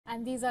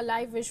And these are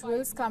live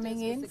visuals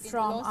coming in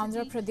from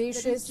Andhra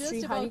Pradesh's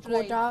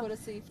Sriharikota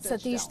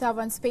Satish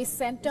Dhawan Space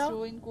Center,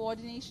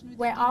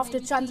 where after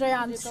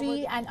Chandrayaan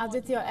 3 and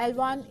Aditya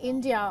L1,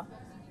 India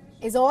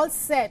is all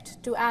set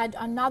to add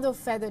another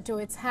feather to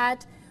its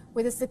hat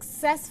with a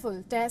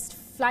successful test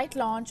flight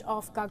launch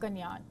of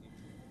Gaganyaan.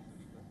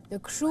 The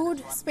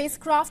crewed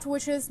spacecraft,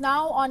 which is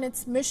now on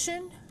its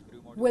mission,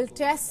 will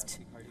test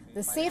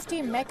the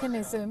safety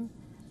mechanism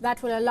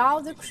that will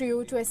allow the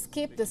crew to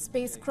escape the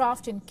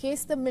spacecraft in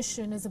case the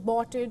mission is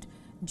aborted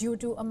due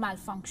to a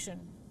malfunction.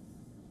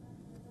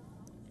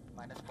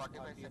 Minus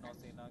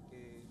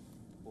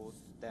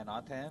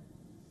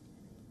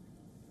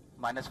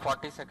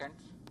 40 seconds.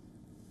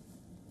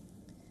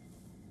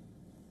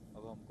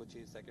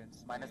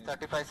 Minus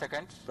 35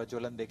 seconds.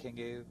 प्रज्वलन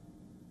देखेंगे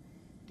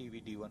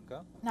TV D1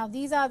 का. Now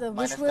these are the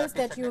visuals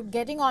that you're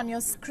getting on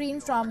your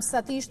screen from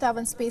Satish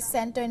Dhawan Space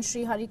Center in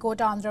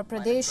Sriharikota, Andhra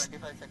Pradesh.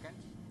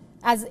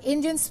 As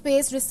Indian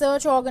Space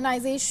Research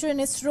Organization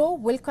ISRO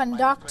will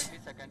conduct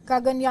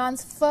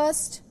Gaganyaan's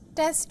first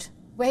test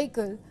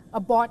vehicle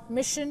abort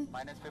mission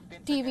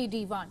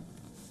TVD1.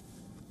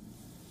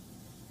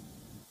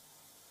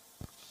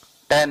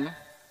 10,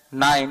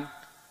 9,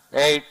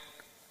 8,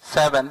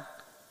 7,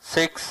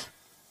 6,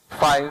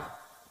 5,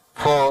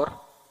 4.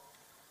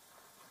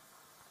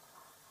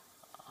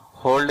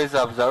 Hold is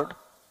observed.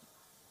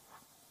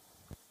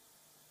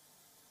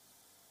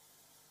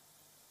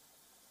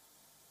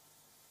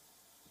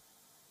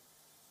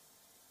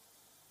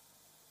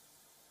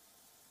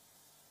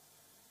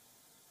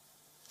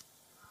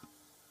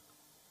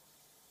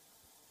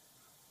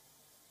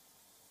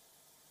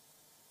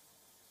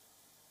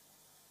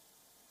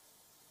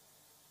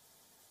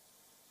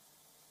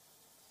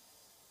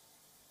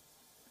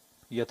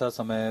 यथा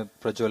समय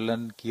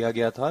प्रज्वलन किया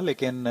गया था,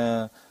 लेकिन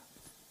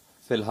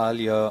फिलहाल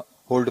यह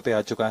hold पे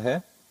आ चुका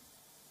है.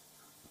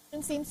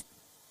 Seems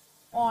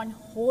on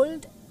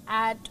hold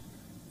at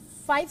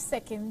 5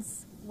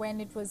 seconds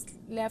when it was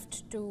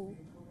left to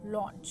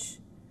launch.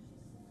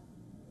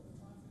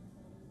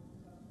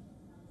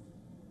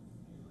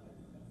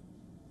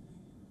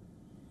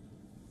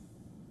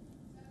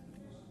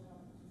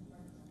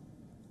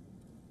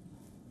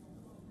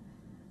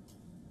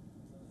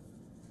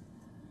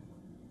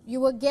 You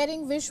were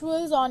getting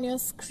visuals on your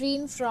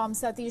screen from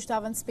Satish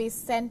Dhawan Space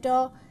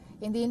Center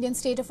in the Indian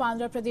state of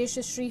Andhra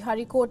Pradesh's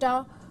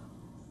Sriharikota,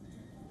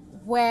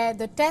 where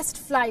the test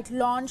flight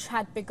launch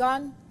had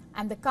begun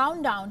and the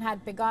countdown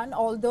had begun,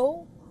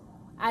 although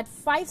at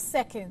 5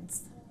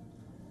 seconds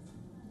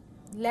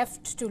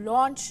left to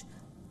launch,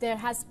 there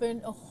has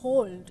been a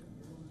hold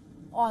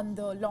on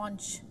the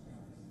launch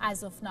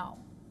as of now.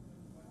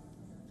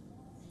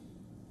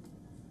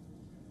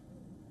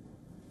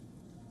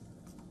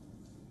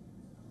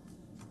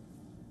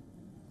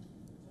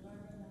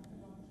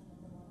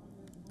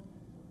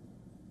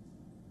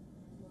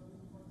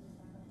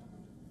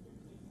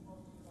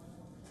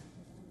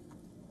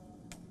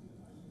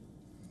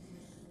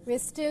 We're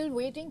still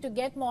waiting to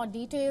get more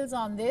details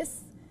on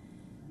this,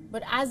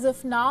 but as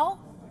of now,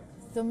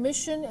 the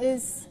mission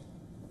is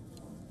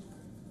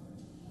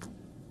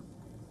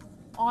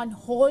on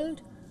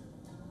hold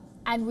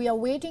and we are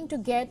waiting to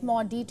get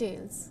more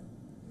details.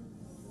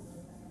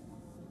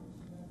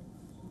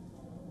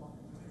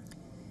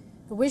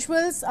 The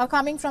visuals are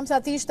coming from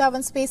Satish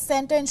Dhawan Space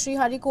Center in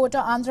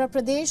Sriharikota, Andhra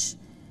Pradesh,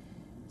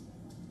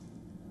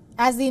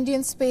 as the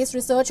Indian Space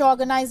Research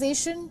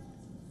Organization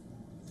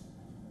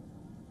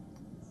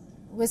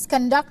was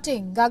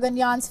conducting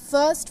Gaganyaan's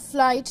first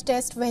flight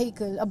test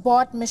vehicle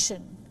abort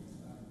mission.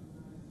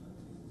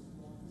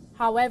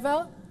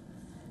 However,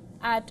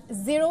 at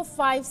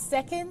 0.5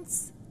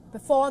 seconds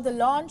before the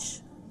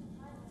launch,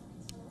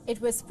 it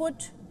was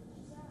put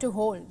to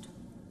hold.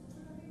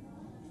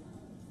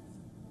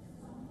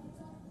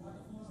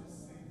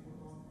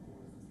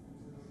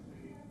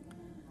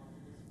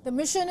 The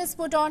mission is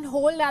put on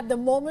hold at the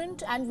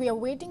moment, and we are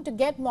waiting to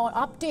get more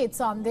updates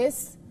on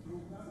this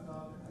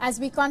as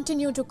we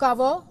continue to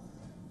cover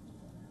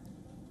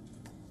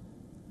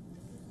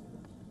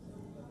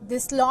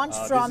this launch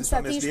from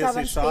Satish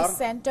Dhawan Space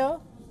Center.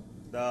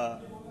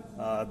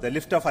 The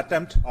lift-off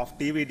attempt of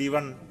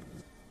TVD1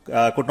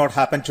 could not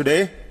happen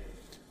today.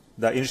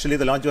 Initially,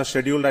 the launch was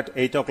scheduled at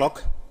 8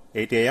 o'clock,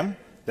 8 a.m.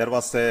 There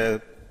was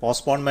a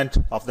postponement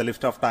of the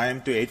lift-off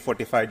time to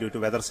 8:45 due to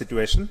weather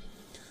situation.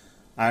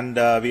 And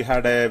we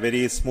had a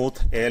very smooth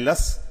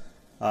ALS.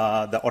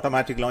 The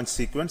automatic launch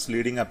sequence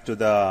leading up to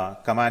the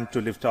command to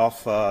lift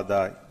off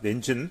the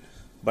engine,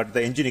 but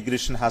the engine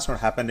ignition has not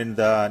happened in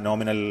the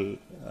nominal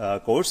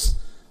course.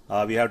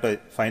 We have to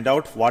find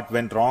out what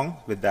went wrong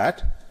with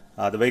that.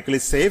 The vehicle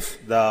is safe.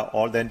 The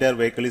entire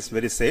vehicle is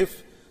very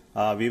safe.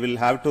 We will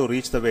have to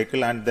reach the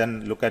vehicle and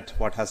then look at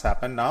what has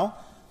happened now.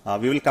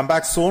 We will come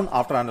back soon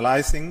after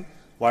analyzing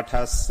what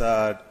has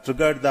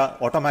triggered the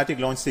automatic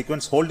launch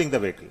sequence holding the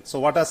vehicle.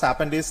 So what has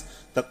happened is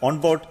the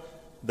onboard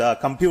the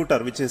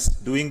computer which is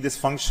doing this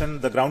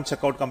function, the ground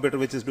checkout computer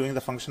which is doing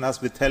the function,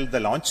 has withheld the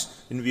launch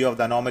in view of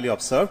the anomaly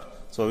observed.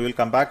 So we will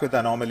come back with the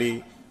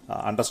anomaly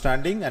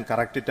understanding and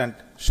correct it and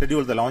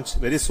schedule the launch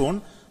very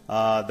soon.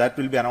 That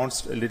will be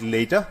announced a little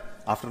later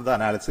after the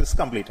analysis is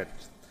completed.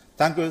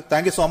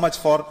 Thank you so much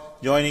for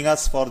joining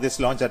us for this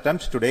launch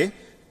attempt today.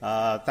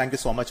 Thank you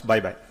so much.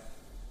 Bye-bye.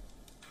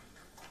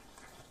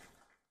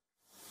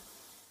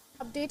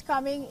 Update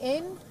coming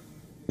in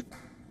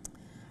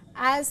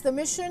as the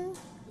mission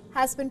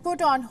has been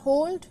put on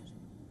hold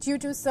due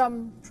to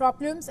some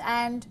problems,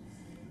 and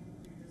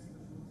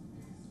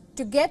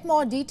to get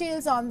more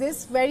details on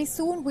this, very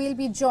soon we'll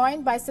be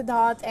joined by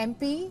Siddharth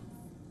MP.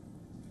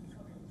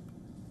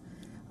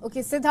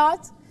 Okay,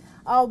 Siddharth,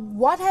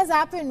 what has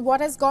happened?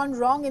 What has gone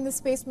wrong in the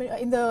space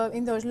in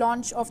the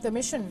launch of the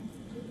mission?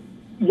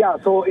 Yeah,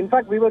 so in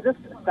fact we were just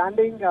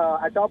standing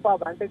atop our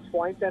vantage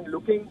point and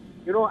looking,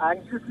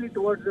 anxiously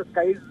towards the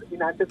skies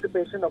in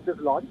anticipation of this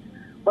launch.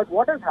 But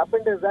what has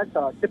happened is that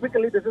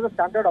typically this is a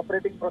standard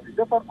operating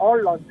procedure for all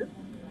launches.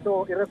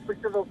 So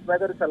irrespective of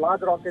whether it's a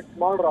large rocket,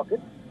 small rocket,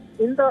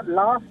 in the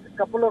last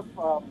couple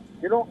of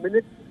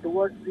minutes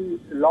towards the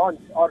launch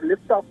or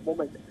liftoff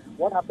moment,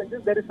 what happens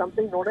is there is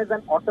something known as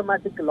an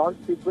automatic launch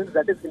sequence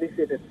that is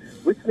initiated,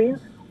 which means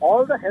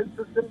all the health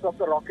systems of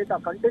the rocket are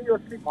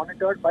continuously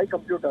monitored by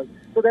computers.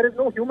 So there is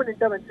no human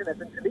intervention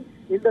essentially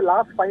in the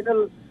last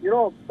final,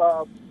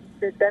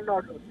 say 10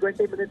 or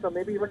 20 minutes or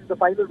maybe even the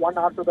final 1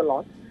 hour to the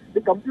launch. The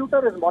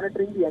computer is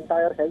monitoring the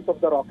entire health of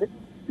the rocket.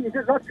 See, it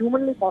is not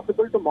humanly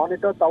possible to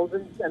monitor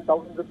thousands and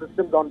thousands of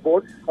systems on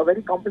board a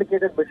very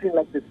complicated machine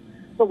like this.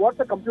 So what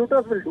the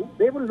computers will do,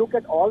 they will look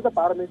at all the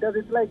parameters.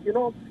 It's like,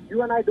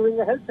 you and I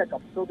doing a health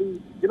checkup. So the,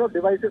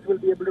 devices will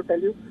be able to tell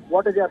you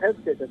what is your health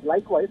status.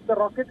 Likewise, the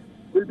rocket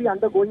will be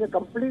undergoing a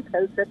complete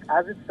health check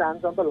as it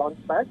stands on the launch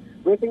pad,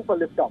 waiting for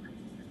liftoff.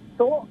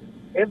 So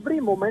every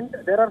moment,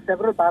 there are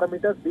several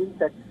parameters being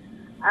checked.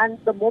 And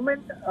the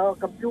moment a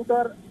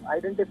computer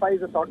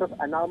identifies a sort of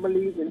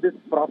anomaly in this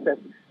process,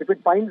 if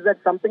it finds that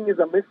something is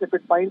amiss, if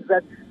it finds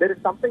that there is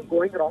something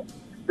going wrong,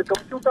 the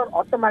computer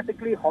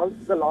automatically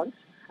halts the launch,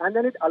 and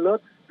then it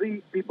alerts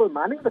the people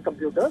manning the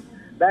computers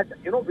that,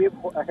 we've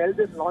held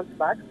this launch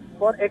back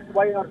for X,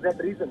 Y, or Z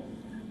reason.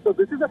 So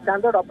this is a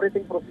standard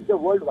operating procedure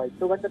worldwide.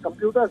 So when the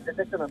computers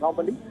detect an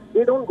anomaly,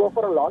 they don't go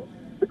for a launch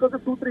because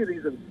of 2-3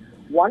 reasons.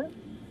 One,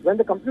 when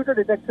the computer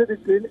detects it,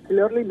 it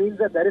clearly means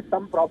that there is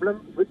some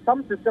problem with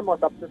some system or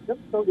subsystem,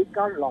 so it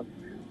can't launch.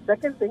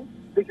 Second thing,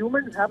 the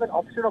humans have an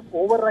option of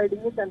overriding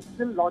it and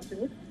still launching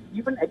it,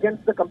 even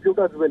against the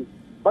computer's will.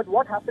 But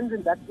what happens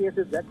in that case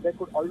is that there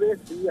could always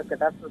be a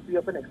catastrophe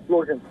of an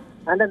explosion.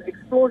 And an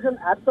explosion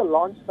at the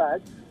launch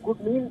pad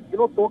could mean,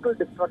 total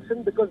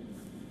destruction, because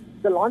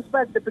the launch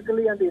pad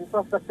typically and the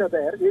infrastructure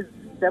there is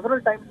several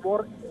times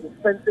more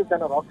expensive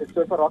than a rocket.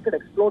 So if a rocket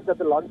explodes at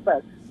the launch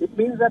pad, it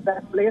means that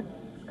that place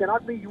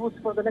cannot be used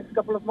for the next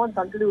couple of months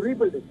until you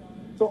rebuild it.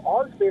 So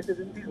all space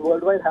agencies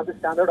worldwide have the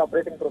standard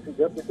operating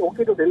procedure. It's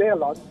okay to delay a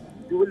launch.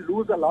 You will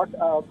lose a lot.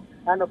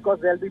 And of course,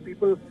 there'll be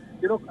people,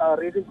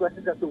 raising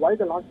questions as to why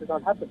the launch did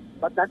not happen.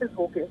 But that is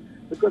okay,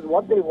 because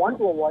what they want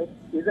to avoid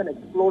is an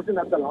explosion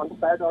at the launch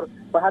pad or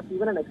perhaps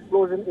even an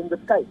explosion in the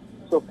sky.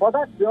 So for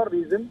that pure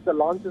reason, the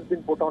launch has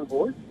been put on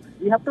hold.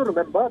 We have to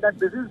remember that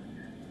this is,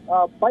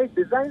 by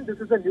design, this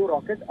is a new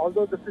rocket,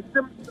 although the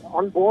systems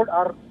on board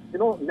are,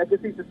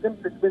 legacy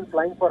systems. It's been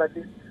flying for at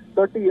least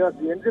 30 years.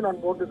 The engine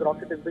on board this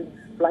rocket has been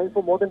flying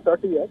for more than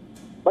 30 years.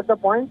 But the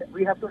point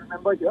we have to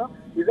remember here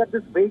is that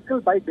this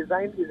vehicle by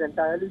design is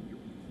entirely new.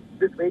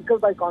 This vehicle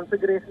by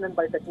configuration and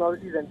by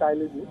technology is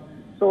entirely new.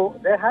 So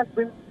there has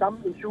been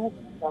some issue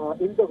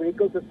in the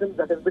vehicle systems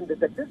that has been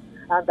detected,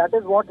 and that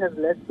is what has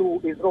led to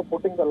ISRO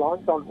putting the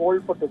launch on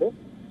hold for today.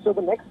 So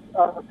the next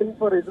thing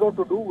for ISRO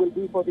to do will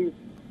be for the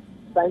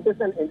scientists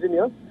and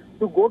engineers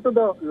to go to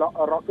the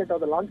rocket or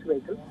the launch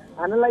vehicle,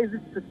 analyze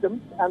its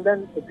systems, and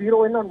then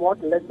zero in on what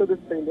led to this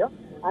failure,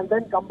 and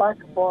then come back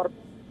for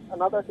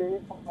another day,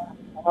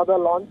 another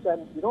launch,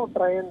 and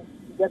try and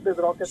get this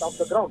rocket off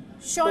the ground.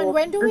 Sure. So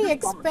when do we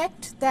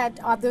expect that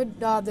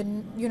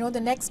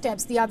the next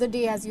steps? The other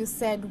day, as you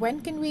said,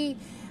 when can we,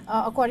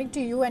 according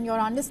to you and your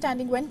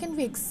understanding, when can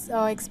we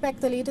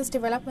expect the latest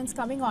developments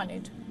coming on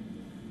it?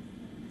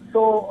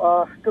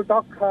 So, to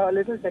talk a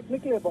little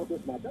technically about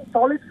this matter,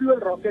 solid fuel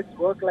rockets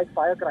work like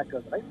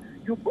firecrackers, right?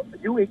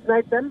 You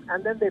ignite them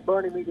and then they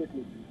burn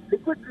immediately.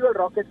 Liquid fuel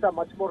rockets are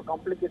much more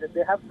complicated.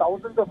 They have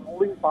thousands of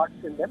moving parts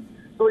in them.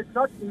 So it's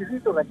not easy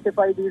to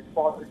rectify these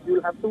faults.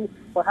 You'll have to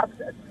perhaps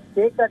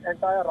take that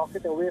entire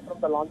rocket away from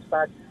the launch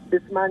pad,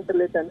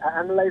 dismantle it and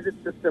analyze its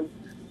systems.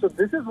 So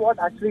this is what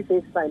actually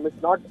takes time.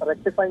 It's not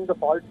rectifying the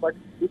fault, but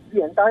it's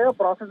the entire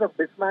process of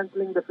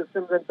dismantling the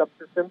systems and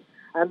subsystems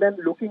and then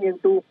looking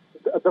into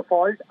the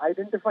fault,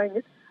 identifying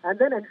it, and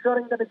then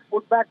ensuring that it's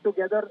put back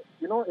together,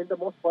 in the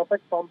most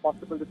perfect form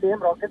possible. The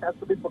same rocket has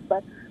to be put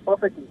back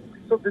perfectly.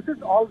 So this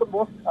is all the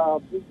most,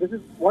 this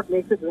is what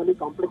makes it really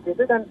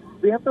complicated. And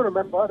we have to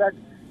remember that,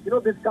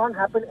 this can't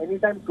happen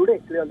anytime today,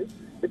 clearly,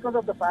 because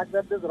of the fact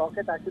that this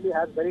rocket actually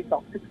has very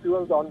toxic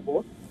fuels on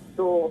board.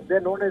 So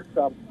they're known as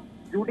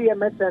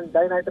UDMH and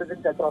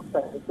dinitrogen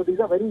tetroxide. So these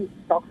are very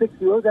toxic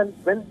fuels, and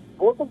when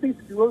both of these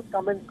fuels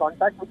come in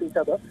contact with each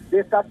other,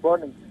 they start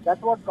burning.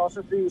 That's what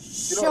causes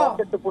the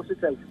rocket to push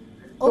itself.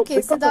 So Okay,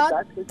 because Siddharth. of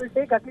that, it will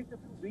take at least a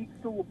few weeks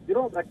to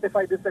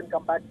rectify this and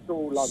come back to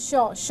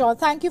launch. Sure.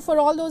 Thank you for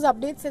all those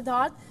updates,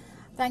 Siddharth.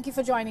 Thank you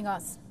for joining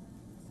us.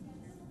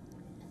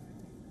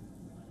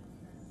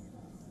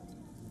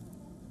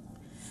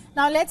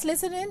 Now let's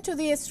listen in to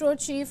the ISRO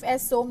Chief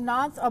S.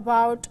 Somnath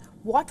about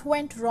what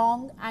went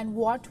wrong and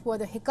what were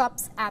the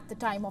hiccups at the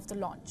time of the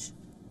launch.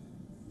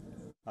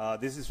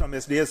 This is from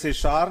SDSC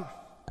Shar.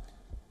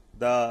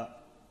 The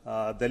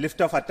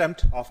lift-off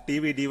attempt of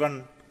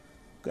TVD1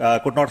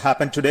 could not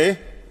happen today.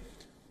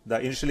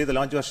 Initially, the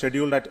launch was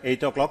scheduled at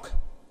 8 o'clock,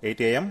 8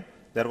 a.m.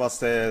 There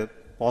was a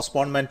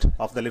postponement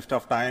of the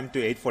lift-off time to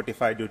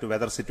 8:45 due to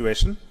weather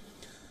situation.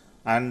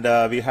 And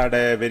we had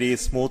a very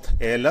smooth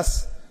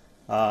ALS,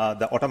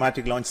 the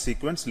automatic launch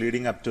sequence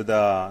leading up to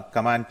the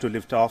command to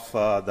lift off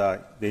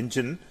the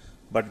engine.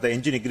 But the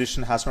engine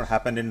ignition has not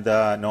happened in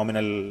the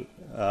nominal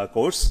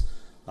course.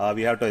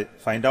 We have to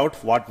find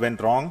out what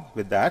went wrong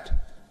with that.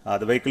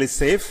 The vehicle is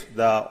safe.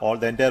 The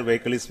entire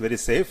vehicle is very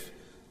safe.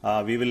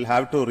 We will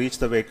have to reach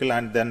the vehicle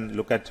and then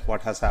look at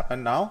what has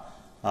happened now.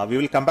 We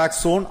will come back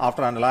soon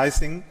after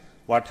analyzing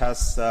what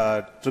has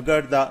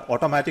triggered the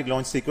automatic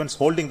launch sequence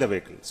holding the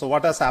vehicle. So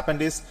what has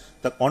happened is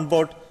the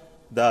onboard,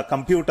 the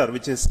computer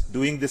which is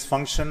doing this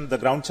function, the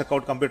ground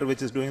checkout computer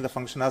which is doing the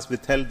function has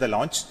withheld the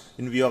launch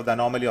in view of the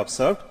anomaly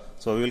observed.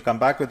 So we will come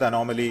back with the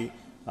anomaly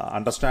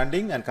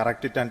understanding and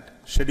correct it and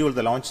schedule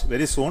the launch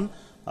very soon.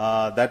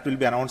 That will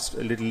be announced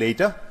a little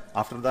later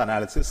after the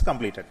analysis is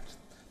completed.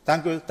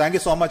 Thank you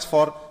so much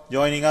for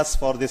joining us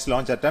for this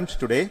launch attempt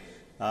today.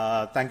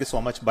 Thank you so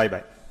much.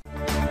 Bye-bye.